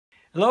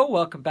Hello,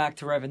 welcome back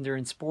to Rev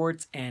Endurance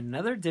Sports and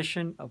another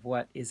edition of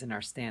what is in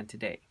our stand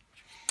today.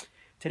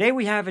 Today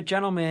we have a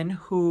gentleman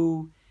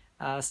who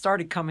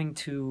started coming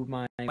to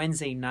my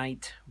Wednesday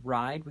night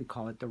ride. We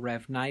call it the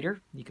Rev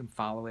Nighter. You can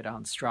follow it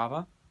on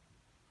Strava.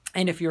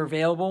 And if you're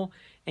available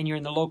and you're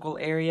in the local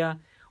area,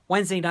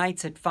 Wednesday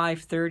nights at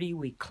 5:30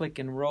 we click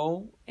and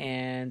roll.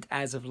 And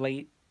as of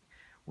late,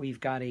 we've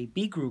got a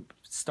B group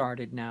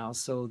started now.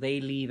 So they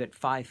leave at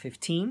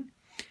 5:15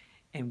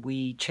 and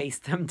we chase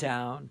them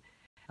down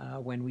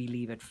when we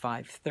leave at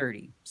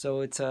 5:30.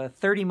 So it's a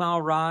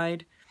 30-mile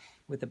ride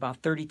with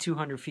about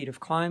 3,200 feet of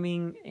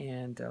climbing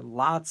and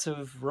lots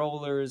of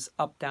rollers,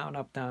 up, down,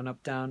 up, down,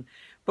 up, down.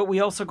 But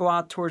we also go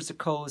out towards the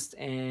coast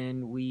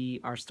and we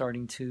are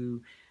starting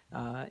to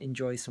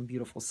enjoy some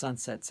beautiful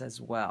sunsets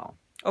as well.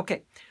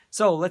 Okay,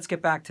 so let's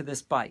get back to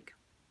this bike.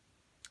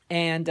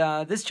 And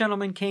this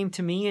gentleman came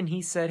to me and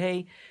he said,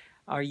 "Hey,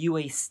 are you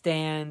a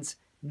Stan's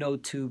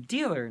no-tube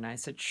dealer?" And I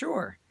said,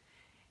 "Sure."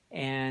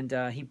 And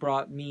he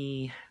brought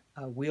me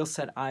a wheel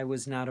set I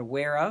was not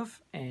aware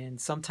of, and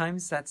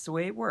sometimes that's the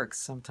way it works.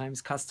 Sometimes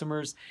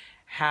customers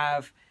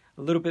have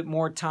a little bit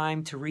more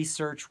time to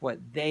research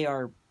what they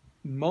are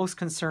most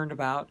concerned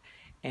about,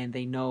 and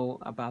they know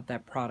about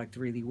that product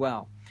really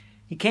well.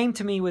 He came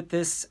to me with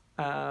this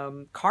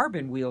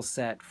carbon wheel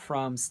set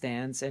from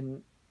Stan's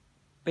and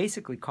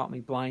basically caught me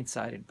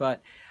blindsided,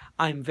 but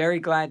I'm very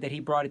glad that he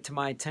brought it to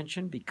my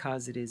attention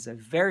because it is a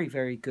very,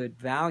 very good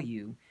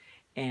value.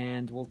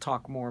 And we'll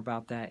talk more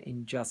about that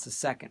in just a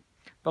second.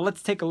 But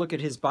let's take a look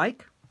at his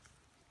bike.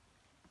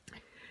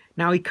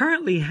 Now he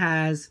currently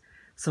has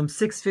some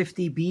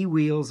 650B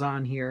wheels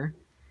on here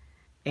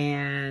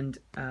and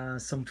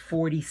some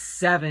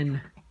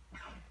 47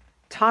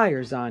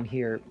 tires on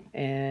here.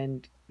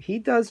 And he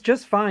does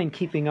just fine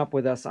keeping up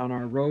with us on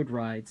our road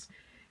rides.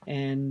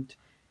 And,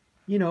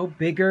 you know,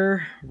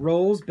 bigger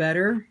rolls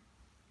better,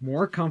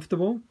 more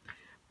comfortable.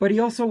 But he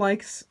also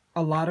likes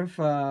a lot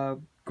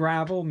of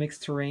gravel,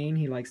 mixed terrain.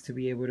 He likes to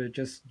be able to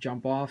just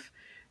jump off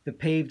the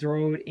paved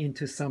road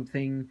into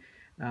something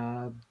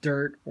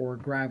dirt or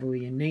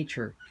gravelly in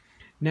nature.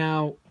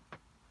 Now,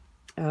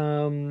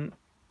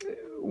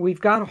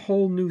 we've got a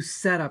whole new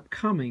setup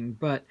coming,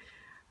 but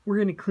we're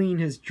going to clean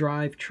his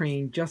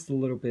drivetrain just a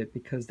little bit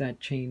because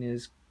that chain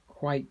is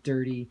quite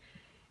dirty,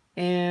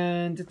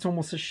 and it's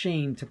almost a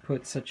shame to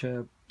put such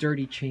a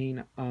dirty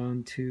chain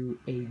onto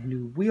a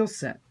new wheel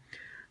set.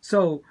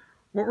 So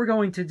what we're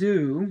going to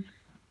do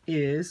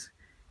is,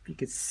 if you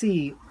could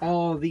see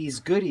all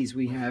these goodies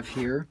we have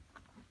here.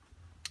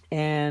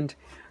 And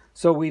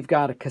so we've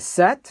got a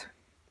cassette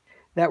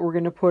that we're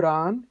going to put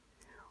on.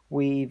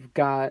 We've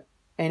got,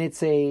 and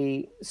it's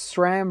a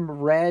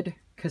SRAM red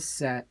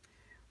cassette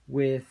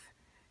with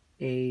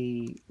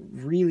a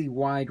really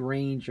wide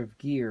range of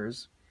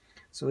gears.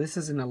 So this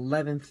is an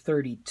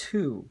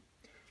 1132.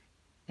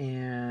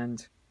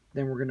 And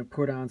then we're going to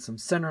put on some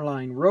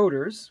centerline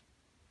rotors.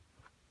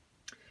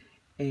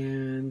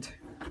 And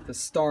the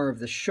star of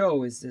the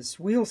show is this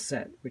wheel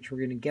set, which we're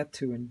going to get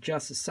to in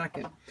just a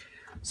second.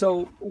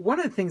 So one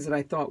of the things that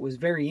I thought was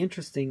very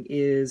interesting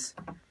is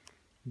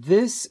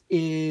this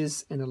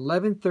is an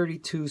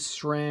 1132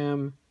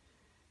 SRAM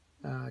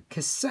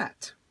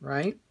cassette,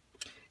 right?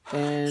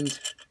 And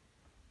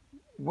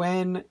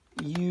when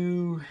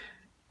you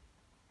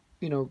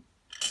know,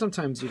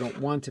 sometimes you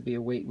don't want to be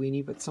a weight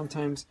weenie, but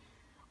sometimes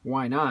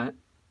why not?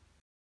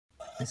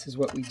 This is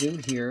what we do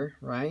here,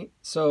 right?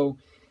 So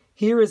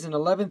here is an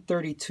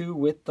 1132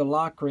 with the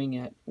lock ring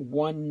at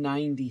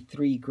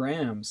 193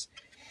 grams.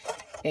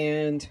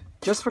 And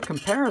just for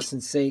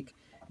comparison's sake,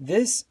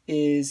 this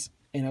is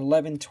an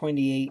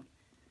 1128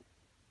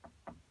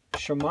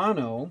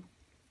 Shimano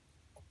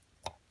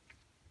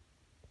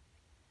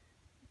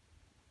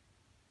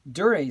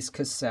Durace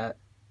cassette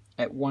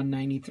at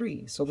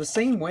 193. So the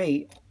same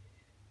weight,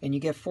 and you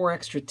get 4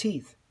 extra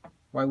teeth.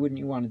 Why wouldn't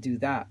you want to do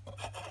that?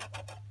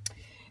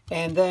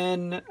 And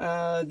then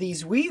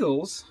these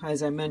wheels,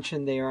 as I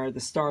mentioned, they are the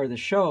star of the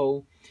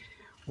show.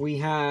 We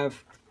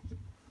have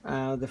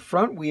the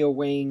front wheel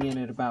weighing in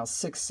at about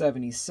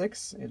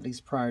 676, at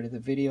least prior to the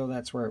video,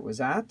 that's where it was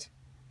at.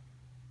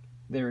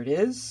 There it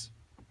is.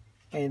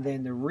 And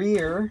then the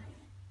rear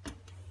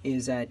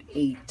is at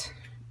 8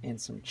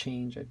 and some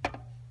change, at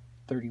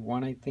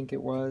 31 I think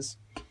it was.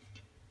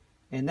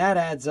 And that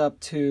adds up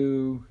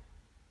to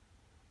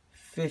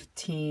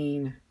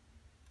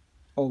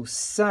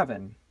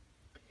 1507.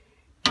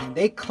 And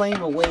they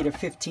claim a weight of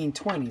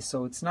 1520,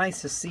 so it's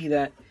nice to see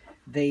that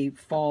they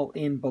fall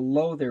in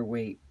below their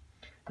weight.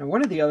 Now,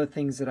 one of the other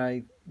things that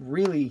I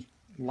really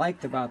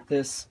liked about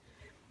this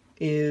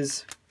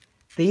is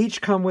they each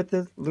come with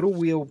a little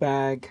wheel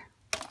bag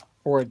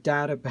or a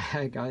data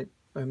bag. I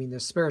mean,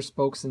 there's spare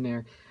spokes in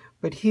there.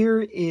 But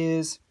here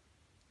is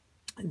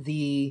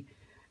the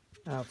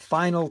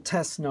final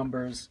test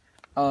numbers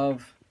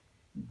of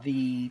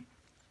the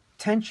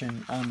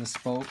tension on the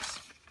spokes.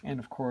 And,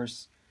 of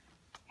course,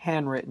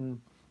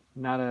 handwritten,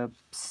 not a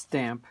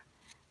stamp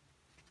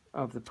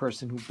of the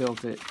person who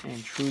built it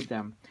and trued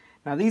them.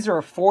 Now these are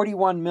a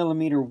 41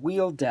 millimeter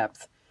wheel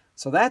depth,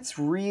 So that's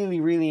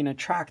really an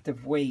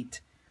attractive weight.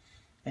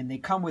 And they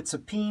come with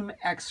Supreme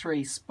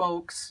X-ray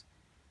spokes.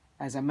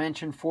 As I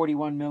mentioned,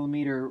 41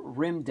 millimeter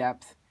rim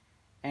depth.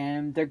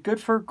 And they're good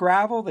for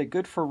gravel, they're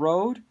good for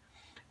road.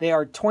 They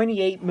are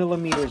 28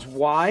 millimeters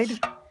wide.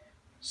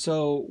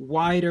 So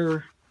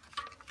wider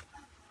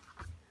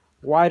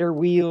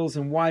wheels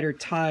and wider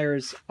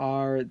tires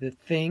are the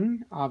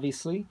thing,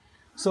 obviously.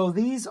 So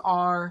these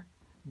are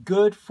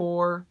good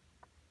for,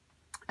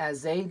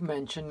 as they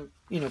mentioned,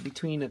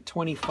 between a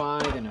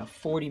 25 and a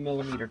 40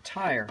 millimeter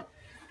tire.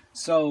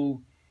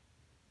 So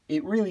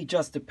it really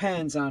just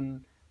depends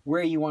on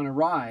where you want to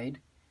ride,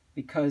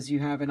 because you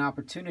have an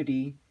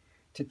opportunity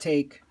to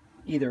take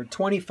either a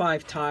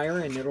 25 tire,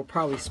 and it'll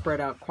probably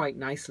spread out quite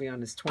nicely on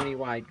this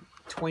 28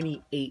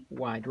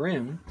 wide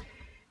rim.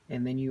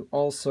 And then you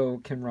also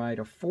can ride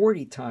a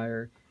 40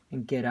 tire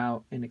and get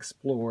out and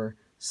explore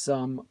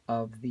some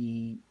of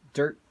the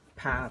dirt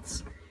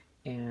paths,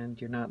 and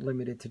you're not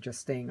limited to just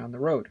staying on the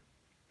road.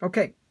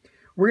 Okay,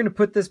 we're going to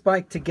put this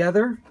bike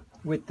together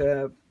with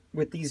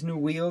these new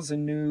wheels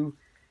and new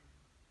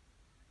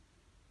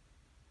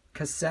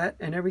cassette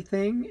and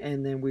everything,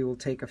 and then we will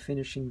take a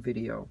finishing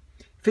video.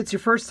 If it's your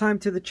first time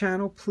to the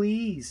channel,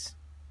 please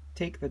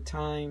take the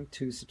time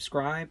to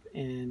subscribe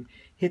and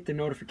hit the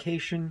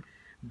notification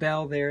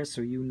bell there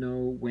so you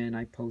know when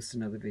I post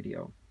another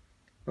video.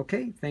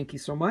 Okay, thank you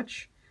so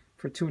much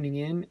for tuning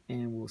in,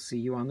 and we'll see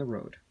you on the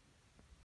road.